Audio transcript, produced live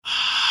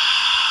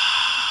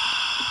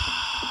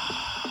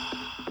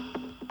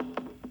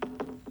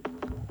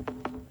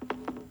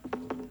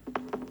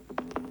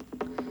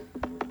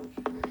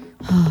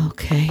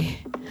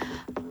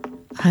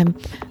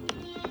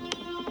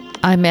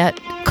I'm at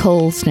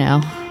Kohl's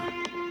now.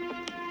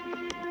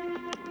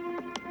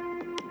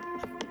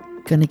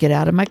 Going to get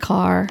out of my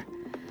car.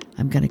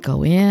 I'm going to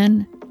go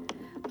in.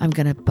 I'm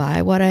going to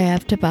buy what I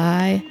have to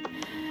buy.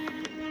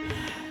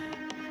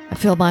 I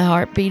feel my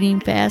heart beating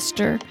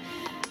faster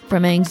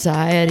from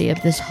anxiety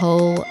of this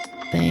whole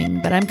thing,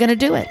 but I'm going to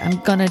do it. I'm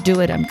going to do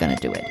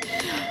it.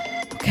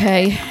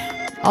 Okay.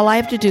 All I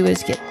have to do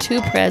is get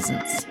 2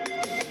 presents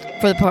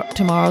for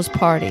tomorrow's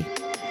party.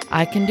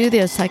 I can do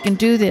this.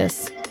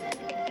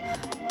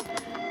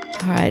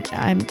 All right.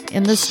 I'm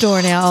in the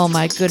store now. Oh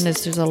my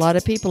goodness. There's a lot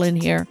of people in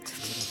here.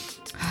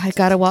 I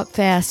got to walk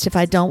fast. If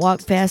I don't walk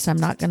fast, I'm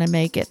not going to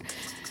make it.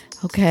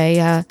 Okay.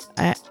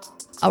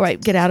 All right.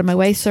 Get out of my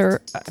way,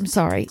 sir. I'm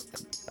sorry.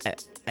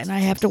 And I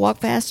have to walk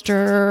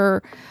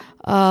faster.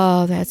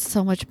 Oh, that's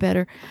so much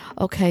better.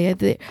 Okay.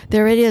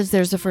 There it is.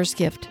 There's the first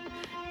gift.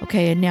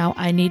 Okay. And now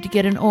I need to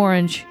get an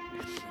orange.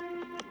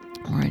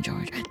 Orange.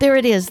 There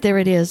it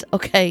is.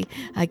 Okay.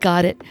 I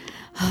got it.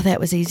 Oh, that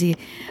was easy.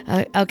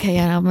 Okay.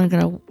 And I'm going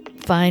to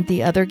find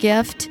the other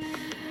gift.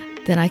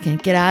 Then I can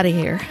get out of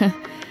here.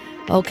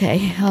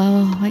 Okay.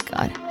 Oh my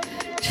God.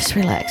 Just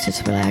relax.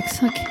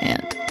 I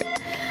can't.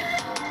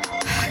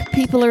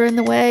 People are in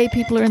the way.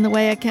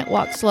 I can't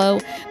walk slow.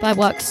 If I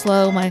walk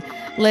slow, my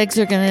legs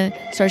are going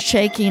to start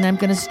shaking. I'm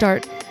going to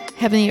start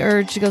having the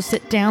urge to go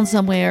sit down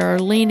somewhere or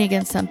lean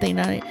against something.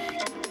 I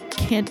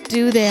can't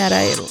do that.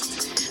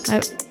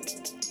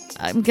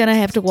 I'm going to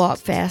have to walk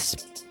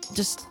fast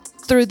just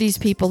through these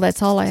people.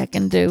 That's all I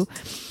can do.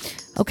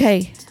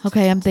 Okay,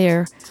 I'm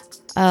there.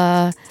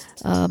 I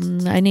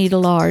need a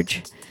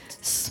large,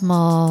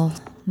 small,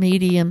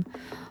 medium.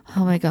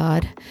 Oh my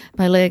God,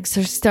 my legs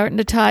are starting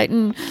to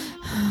tighten.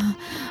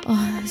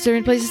 Oh, is there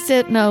any place to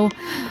sit? No.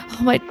 Oh,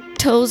 my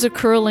toes are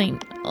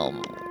curling. Oh,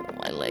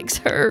 my legs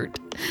hurt.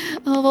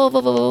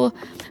 Oh.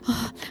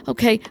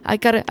 Okay, I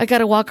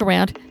gotta walk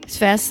around as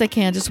fast as I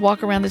can. Just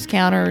walk around this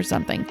counter or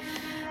something,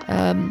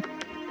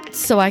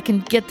 so I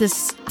can get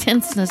this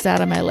tenseness out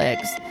of my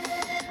legs.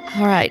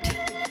 All right,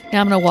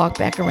 now I'm gonna walk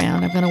back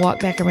around. I'm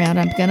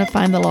gonna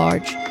find the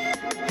large.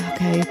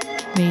 Okay,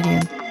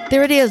 medium.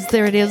 There it is,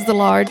 the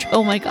large.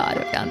 Oh my God,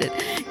 I found it.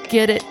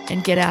 Get it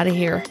and get out of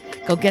here.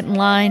 Go get in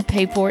line,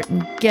 pay for it,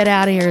 and get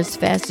out of here as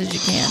fast as you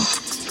can.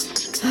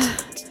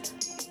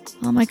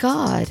 Oh my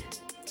God.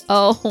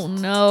 Oh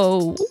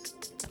no.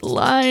 The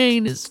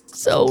line is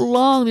so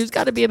long. There's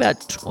got to be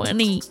about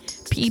 20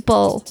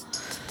 people.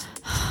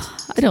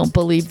 I don't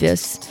believe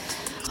this.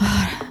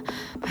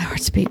 My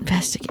heart's beating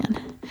fast again.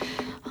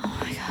 Oh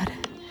my God.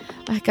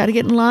 I got to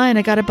get in line.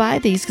 I got to buy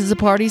these because the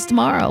party's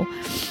tomorrow.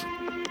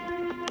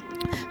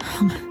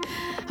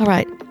 All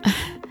right.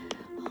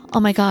 Oh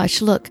my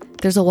gosh, look.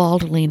 There's a wall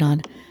to lean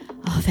on.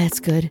 Oh,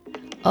 that's good.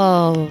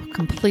 Oh,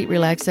 complete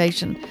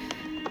relaxation.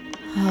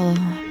 Oh,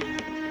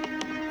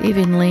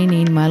 even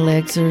leaning, my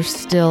legs are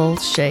still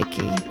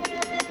shaky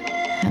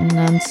and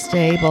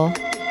unstable.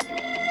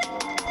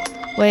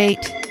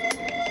 Wait.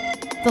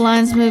 The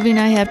line's moving.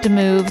 I have to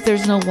move.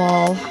 There's no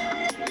wall.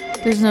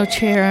 There's no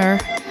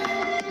chair.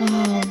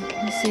 Oh,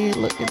 let's see.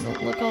 Look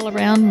all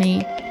around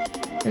me.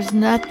 There's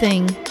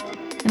nothing.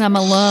 And I'm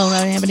alone.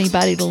 I don't have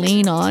anybody to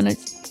lean on.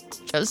 It's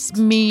just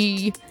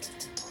me.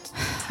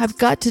 I've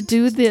got to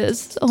do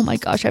this. Oh my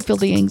gosh, I feel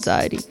the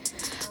anxiety.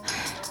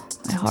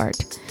 My heart.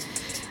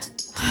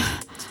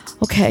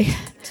 Okay,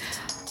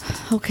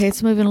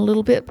 it's moving a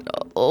little bit.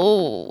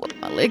 Oh,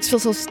 my legs feel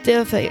so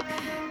stiff. They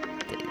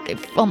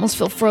almost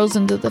feel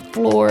frozen to the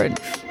floor. And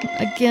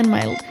again,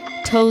 my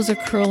toes are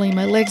curling.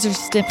 My legs are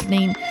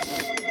stiffening.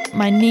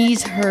 My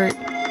knees hurt.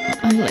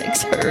 My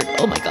legs hurt.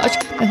 Oh my gosh,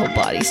 my whole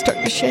body's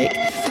starting to shake.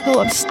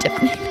 Oh, I'm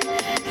stiffening.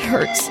 It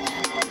hurts.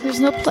 There's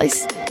no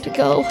place to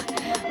go.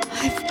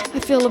 I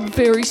feel a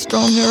very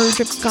strong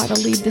urge. I've got to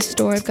leave the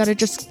store. I've got to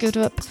just get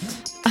up.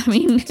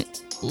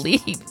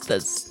 Leave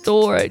the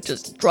store. I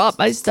just drop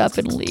my stuff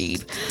and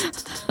leave.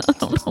 I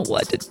don't know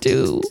what to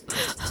do.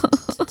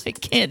 I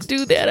can't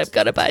do that. I've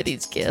got to buy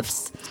these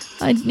gifts.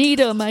 I need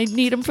them. I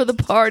need them for the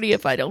party.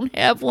 If I don't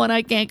have one,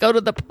 I can't go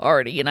to the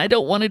party, and I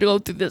don't want to go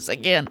through this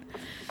again.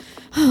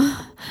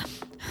 I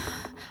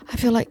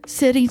feel like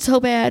sitting so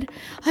bad.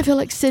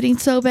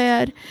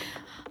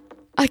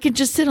 I can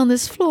just sit on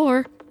this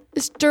floor.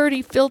 This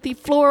dirty, filthy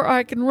floor, or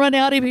I can run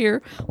out of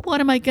here.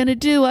 What am I going to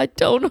do? I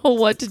don't know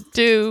what to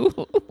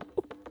do.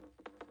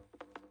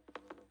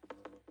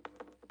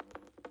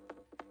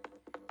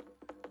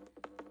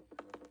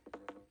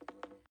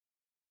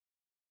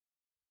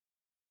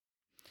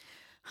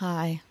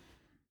 Hi,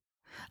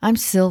 I'm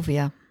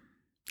Sylvia,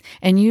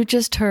 and you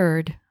just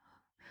heard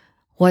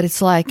what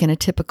it's like in a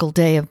typical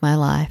day of my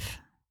life,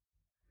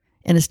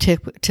 in a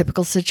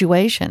typical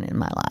situation in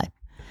my life,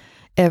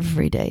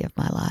 every day of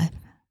my life.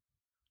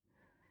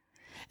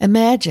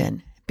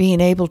 Imagine being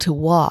able to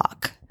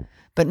walk,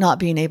 but not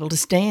being able to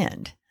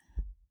stand.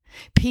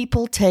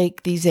 People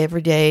take these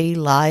everyday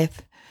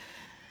life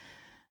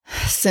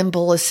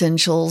simple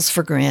essentials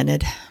for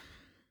granted.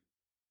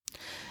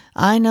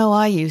 I know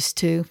I used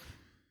to.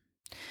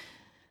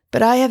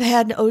 But I have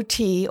had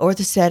OT,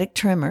 orthostatic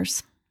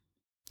tremors,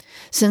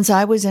 since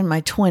I was in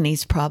my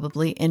 20s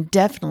probably, and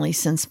definitely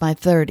since my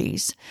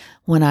 30s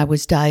when I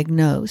was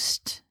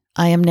diagnosed.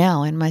 I am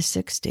now in my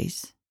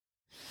 60s.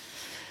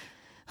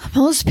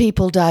 Most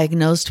people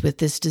diagnosed with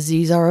this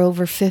disease are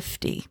over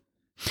 50,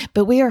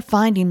 but we are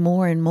finding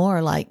more and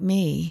more like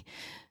me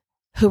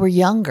who were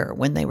younger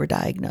when they were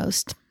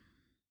diagnosed.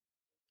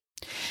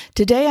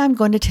 Today I'm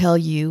going to tell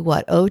you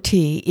what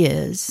OT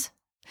is,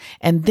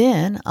 and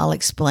then I'll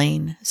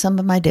explain some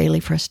of my daily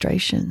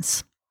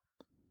frustrations.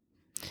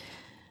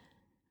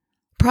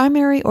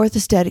 Primary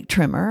orthostatic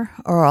tremor,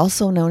 or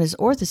also known as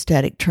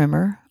orthostatic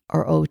tremor,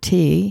 or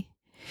OT,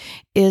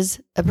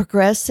 is a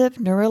progressive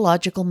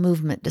neurological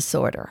movement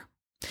disorder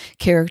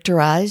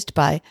characterized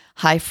by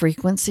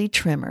high-frequency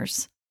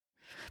tremors,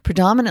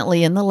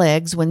 predominantly in the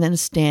legs when in a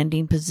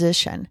standing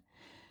position,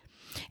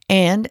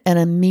 and an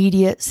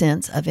immediate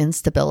sense of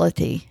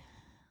instability.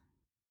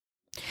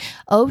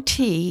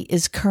 OT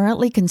is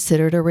currently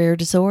considered a rare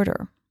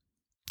disorder.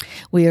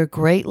 We are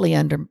greatly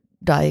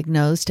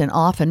underdiagnosed and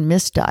often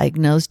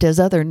misdiagnosed as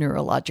other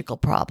neurological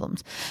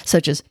problems,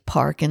 such as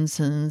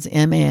Parkinson's,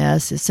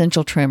 MS,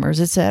 essential tremors,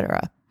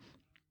 etc.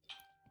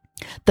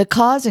 The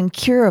cause and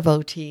cure of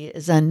OT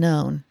is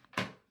unknown.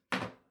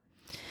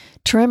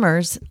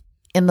 Tremors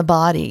in the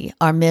body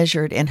are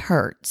measured in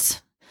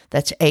hertz,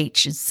 that's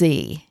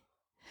Hz,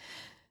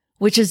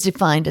 which is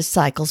defined as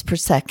cycles per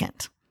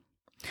second.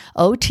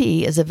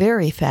 OT is a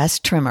very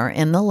fast tremor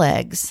in the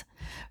legs,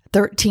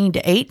 13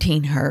 to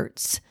 18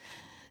 hertz,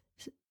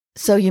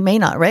 so you may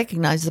not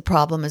recognize the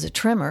problem as a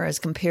tremor as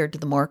compared to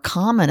the more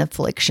common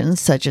afflictions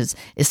such as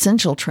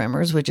essential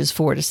tremors, which is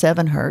 4 to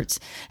 7 hertz,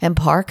 and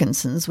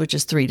Parkinson's, which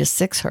is 3 to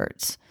 6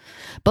 hertz.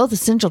 Both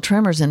essential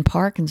tremors and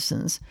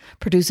Parkinson's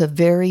produce a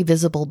very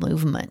visible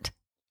movement,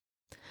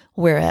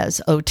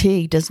 whereas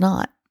OT does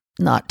not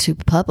to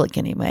the public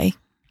anyway.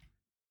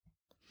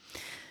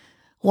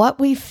 What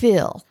we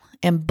feel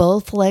in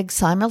both legs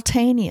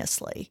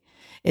simultaneously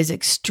is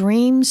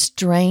extreme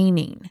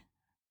straining,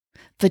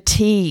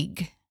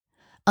 fatigue,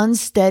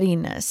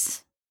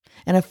 unsteadiness,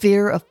 and a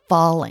fear of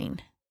falling.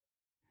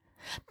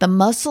 The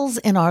muscles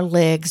in our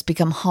legs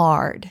become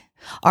hard,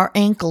 our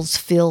ankles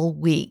feel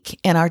weak,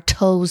 and our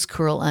toes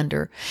curl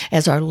under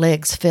as our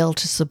legs fail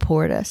to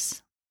support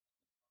us.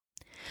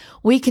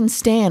 We can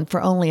stand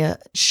for only a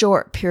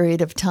short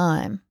period of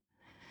time,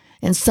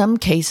 in some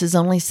cases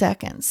only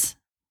seconds.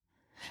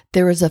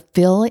 There is a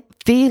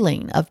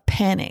feeling of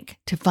panic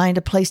to find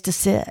a place to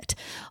sit,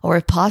 or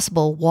if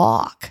possible,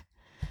 walk,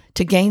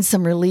 to gain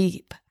some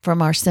relief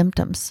from our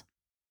symptoms.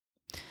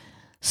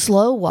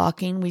 Slow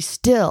walking, we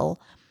still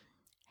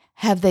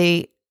have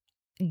the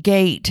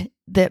gait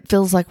that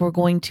feels like we're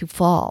going to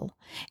fall,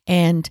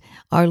 and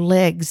our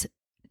legs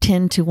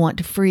tend to want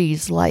to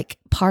freeze like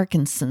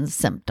Parkinson's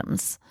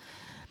symptoms.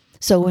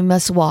 So we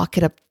must walk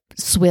at a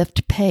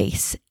swift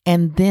pace,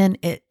 and then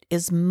it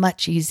is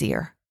much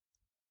easier.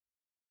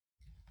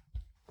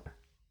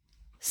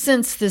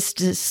 Since this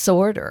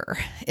disorder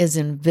is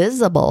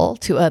invisible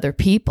to other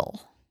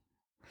people,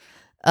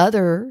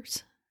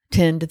 others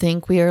tend to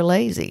think we are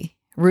lazy,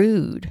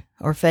 rude,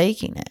 or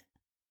faking it.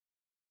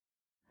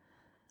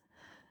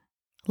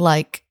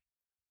 Like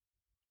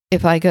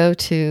if I go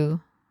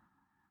to,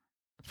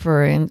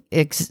 for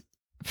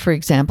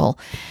example,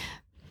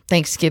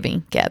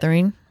 Thanksgiving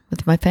gathering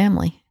with my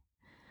family,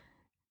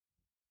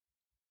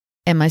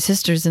 and my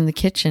sister's in the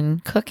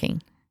kitchen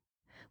cooking.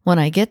 When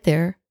I get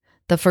there,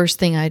 the first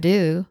thing I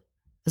do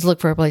is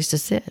look for a place to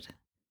sit.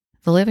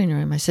 The living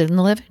room. I sit in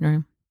the living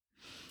room.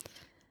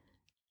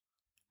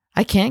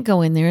 I can't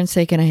go in there and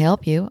say, "Can I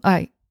help you?"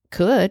 I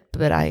could,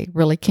 but I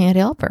really can't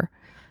help her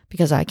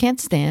because I can't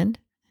stand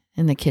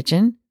in the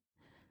kitchen.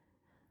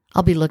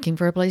 I'll be looking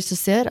for a place to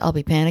sit. I'll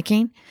be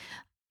panicking.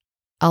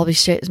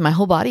 My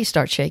whole body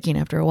starts shaking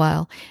after a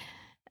while.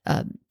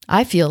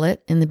 I feel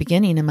it in the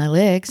beginning in my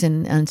legs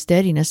and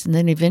unsteadiness, and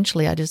then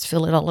eventually I just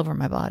feel it all over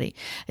my body.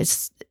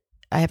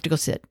 I have to go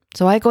sit.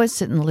 So I go and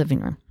sit in the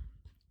living room.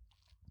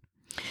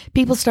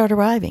 People start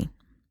arriving,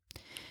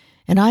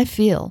 and I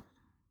feel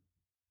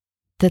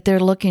that they're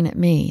looking at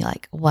me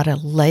like, what a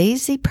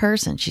lazy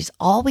person. She's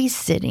always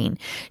sitting.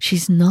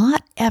 She's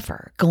not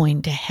ever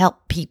going to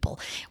help people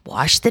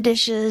wash the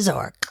dishes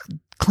or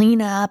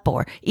clean up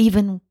or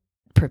even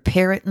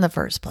prepare it in the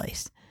first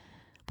place.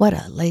 What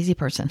a lazy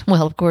person.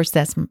 Well, of course,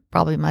 that's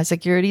probably my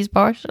securities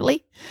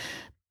partially,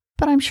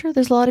 but I'm sure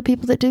there's a lot of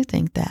people that do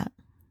think that.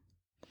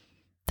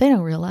 They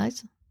don't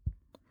realize.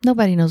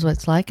 Nobody knows what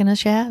it's like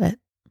unless you have it.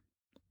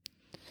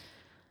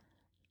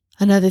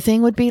 Another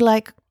thing would be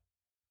like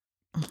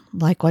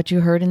what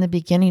you heard in the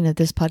beginning of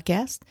this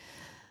podcast,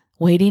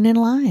 waiting in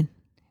line.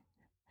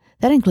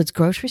 That includes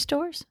grocery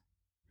stores,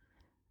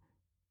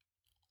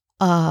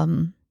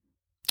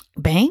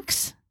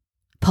 banks,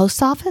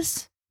 post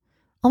office.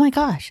 Oh my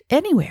gosh,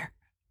 anywhere.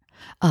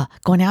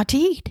 Going out to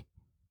eat.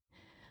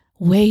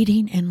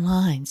 Waiting in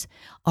lines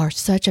are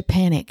such a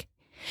panic.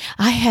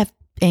 I have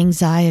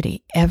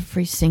anxiety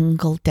every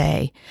single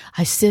day.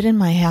 I sit in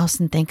my house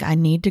and think I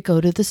need to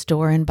go to the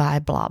store and buy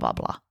blah, blah,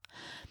 blah.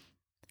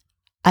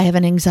 I have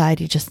an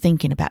anxiety just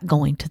thinking about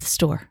going to the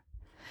store.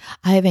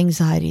 I have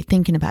anxiety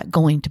thinking about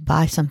going to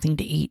buy something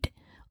to eat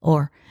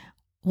or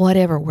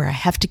whatever, where I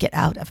have to get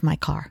out of my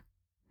car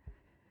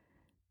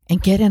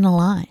and get in a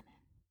line.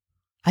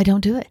 I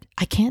don't do it.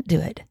 I can't do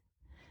it.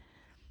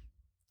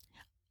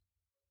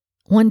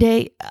 One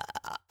day,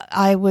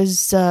 I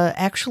was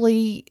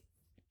actually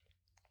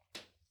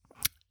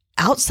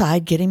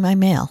outside getting my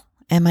mail,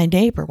 and my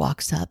neighbor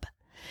walks up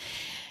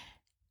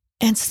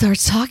and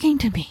starts talking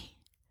to me.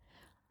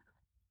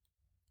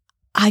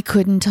 I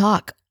couldn't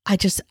talk.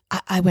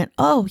 I went,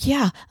 oh,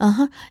 yeah,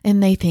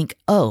 And they think,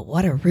 oh,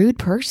 what a rude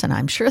person.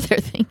 I'm sure they're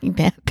thinking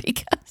that,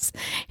 because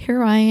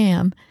here I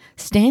am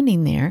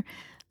standing there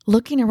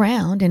looking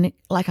around and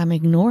like I'm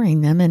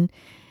ignoring them. And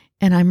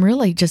I'm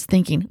really just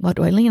thinking, what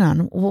do I lean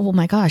on? Oh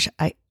my gosh,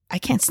 I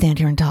can't stand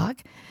here and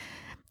talk.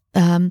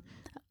 Oh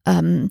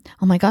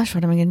my gosh,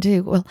 what am I going to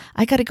do? Well,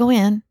 I got to go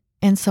in.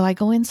 And so I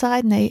go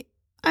inside,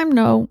 and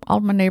all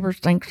my neighbors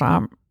think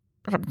I'm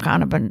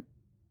kind of a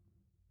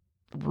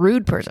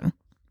rude person.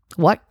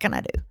 What can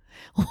I do?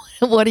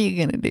 What are you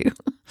going to do?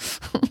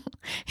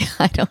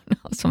 I don't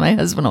know. So my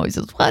husband always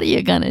says, what are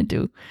you going to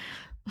do?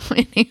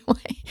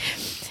 Anyway,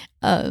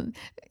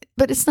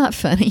 but it's not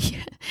funny.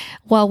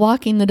 While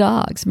walking the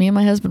dogs, me and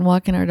my husband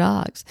walking our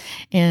dogs,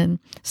 and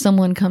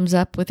someone comes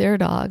up with their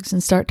dogs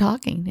and start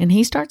talking, and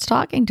he starts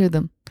talking to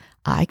them.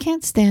 I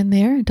can't stand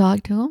there and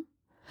talk to them.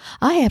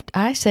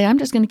 I say, I'm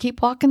just going to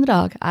keep walking the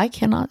dog. I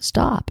cannot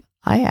stop.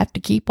 I have to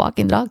keep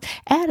walking the dog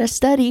at a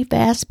steady,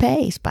 fast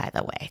pace, by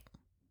the way.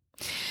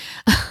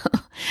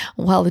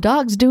 While the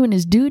dog's doing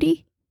his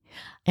duty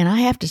and I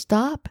have to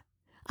stop,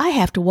 I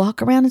have to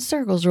walk around in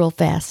circles real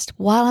fast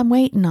while I'm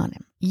waiting on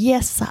him.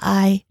 Yes,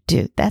 I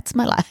do. That's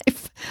my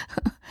life.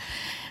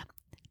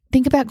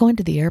 Think about going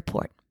to the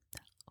airport.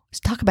 Let's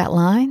talk about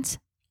lines.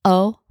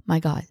 Oh my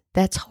God,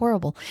 that's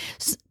horrible.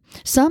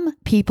 Some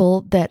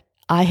people that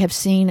I have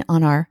seen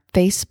on our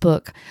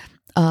Facebook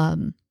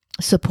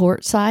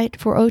support site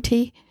for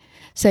OT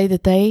say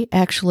that they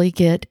actually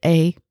get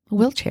a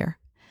wheelchair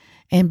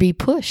and be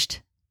pushed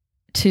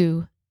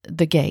to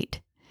the gate.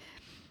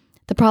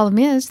 The problem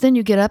is, then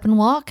you get up and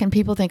walk and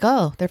people think,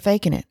 oh, they're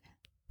faking it.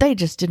 They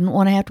just didn't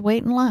want to have to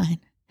wait in line.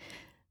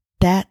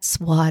 That's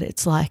what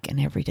it's like in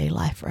everyday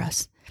life for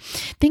us.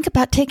 Think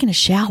about taking a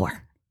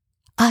shower.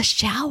 A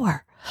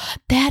shower.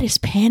 That is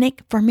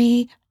panic for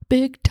me,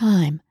 big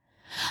time.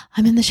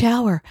 I'm in the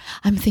shower.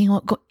 I'm thinking,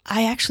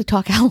 I actually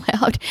talk out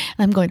loud, and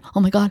I'm going, oh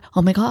my God,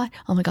 oh my God,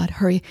 oh my God,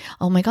 hurry,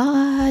 oh my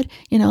God,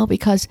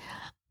 because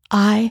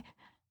I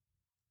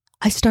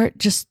start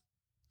just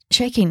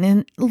shaking.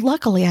 And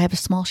luckily I have a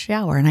small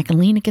shower and I can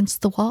lean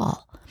against the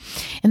wall,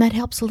 and that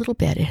helps a little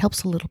bit. It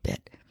helps a little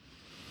bit.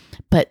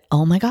 But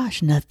oh my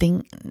gosh,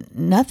 nothing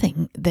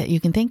that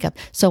you can think of.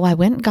 So I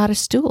went and got a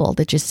stool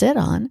that you sit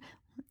on.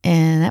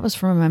 And that was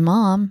from my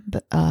mom,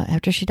 but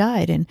after she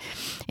died, and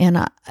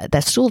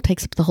that stool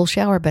takes up the whole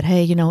shower. But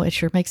hey, it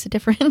sure makes a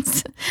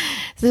difference.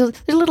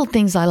 There's little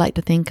things I like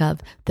to think of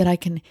that I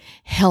can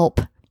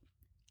help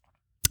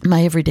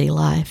my everyday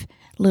life.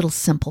 Little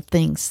simple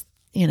things,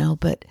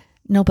 But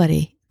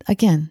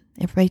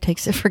everybody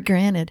takes it for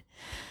granted.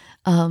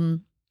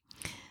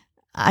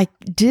 I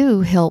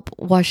do help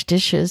wash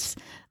dishes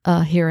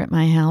here at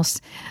my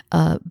house,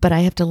 but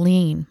I have to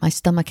lean. My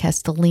stomach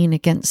has to lean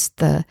against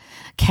the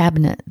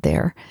cabinet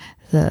there,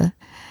 and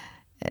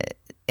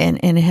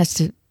it has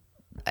to.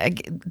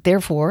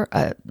 Therefore,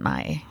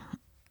 my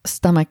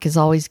stomach is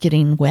always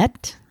getting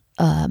wet,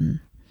 and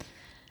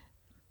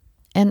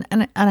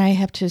I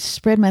have to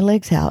spread my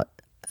legs out,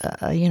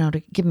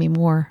 to give me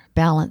more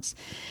balance,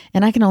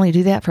 and I can only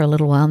do that for a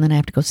little while, and then I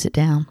have to go sit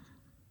down.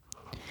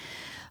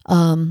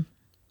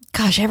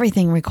 Gosh,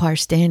 everything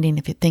requires standing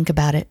if you think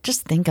about it.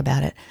 Just think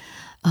about it.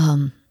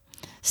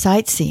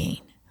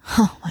 Sightseeing.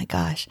 Oh my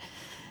gosh.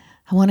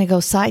 I want to go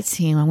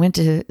sightseeing. I went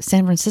to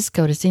San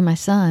Francisco to see my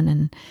son,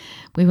 and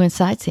we went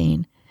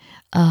sightseeing.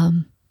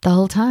 The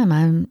whole time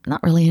I'm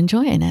not really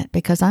enjoying it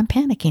because I'm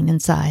panicking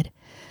inside.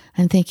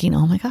 I'm thinking,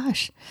 oh my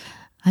gosh,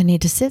 I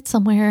need to sit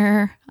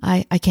somewhere.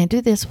 I can't do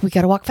this. We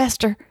got to walk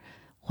faster.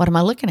 What am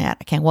I looking at?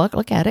 I can't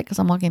look at it because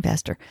I'm walking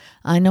faster.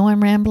 I know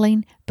I'm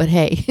rambling, but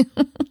hey,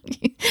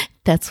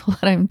 that's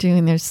what I'm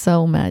doing. There's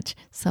so much.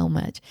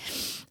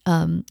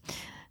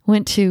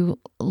 Went to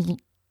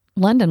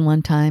London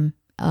one time,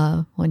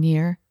 one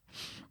year,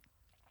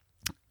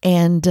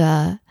 and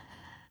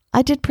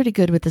I did pretty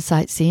good with the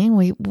sightseeing.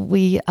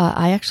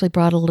 I actually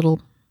brought a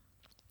little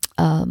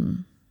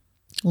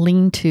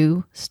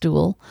lean-to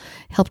stool,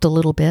 helped a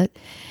little bit.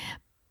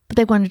 But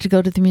they wanted to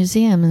go to the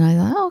museum, and I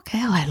thought, oh, okay,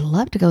 I'd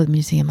love to go to the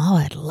museum. Oh,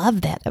 I'd love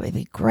that. That would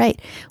be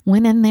great.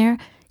 Went in there.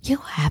 You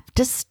have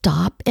to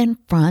stop in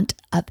front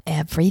of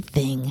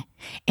everything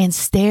and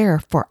stare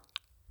for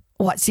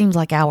what seems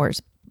like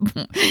hours,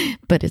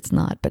 but it's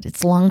not. But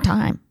it's a long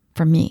time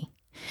for me,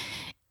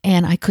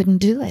 and I couldn't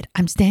do it.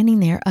 I'm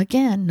standing there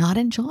again, not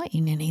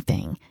enjoying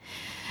anything.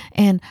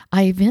 And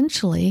I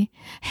eventually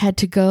had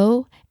to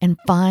go and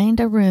find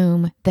a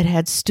room that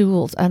had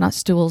stools, not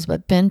stools,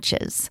 but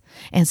benches,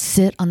 and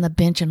sit on the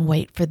bench and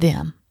wait for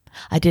them.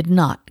 I did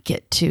not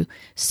get to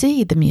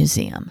see the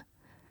museum.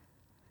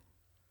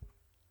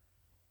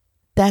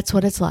 That's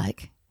what it's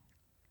like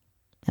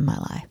in my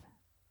life.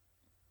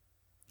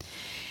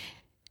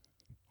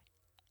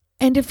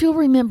 And if you'll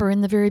remember in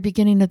the very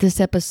beginning of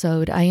this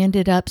episode, I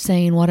ended up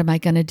saying, what am I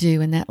going to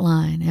do in that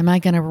line? Am I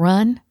going to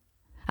run?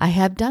 I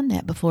have done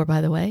that before,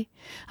 by the way.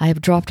 I have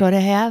dropped what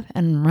I have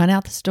and run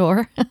out the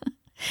store.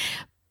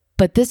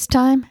 But this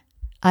time,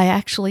 I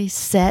actually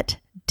sat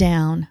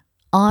down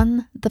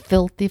on the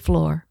filthy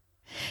floor.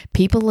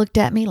 People looked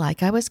at me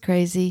like I was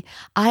crazy.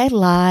 I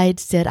lied,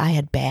 said I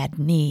had bad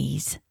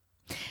knees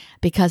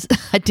because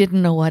I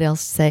didn't know what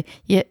else to say.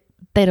 Yeah,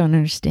 they don't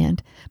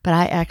understand. But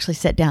I actually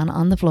sat down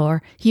on the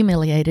floor,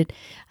 humiliated,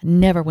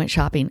 never went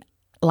shopping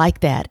like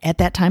that at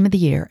that time of the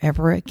year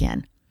ever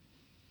again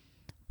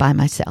by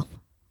myself.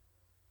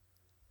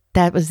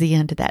 That was the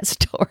end of that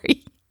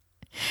story.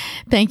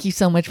 Thank you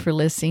so much for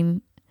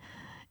listening.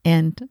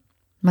 And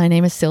my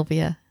name is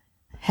Sylvia.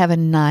 Have a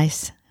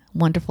nice,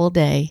 wonderful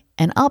day.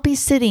 And I'll be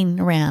sitting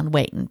around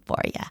waiting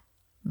for you.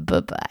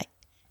 Bye-bye.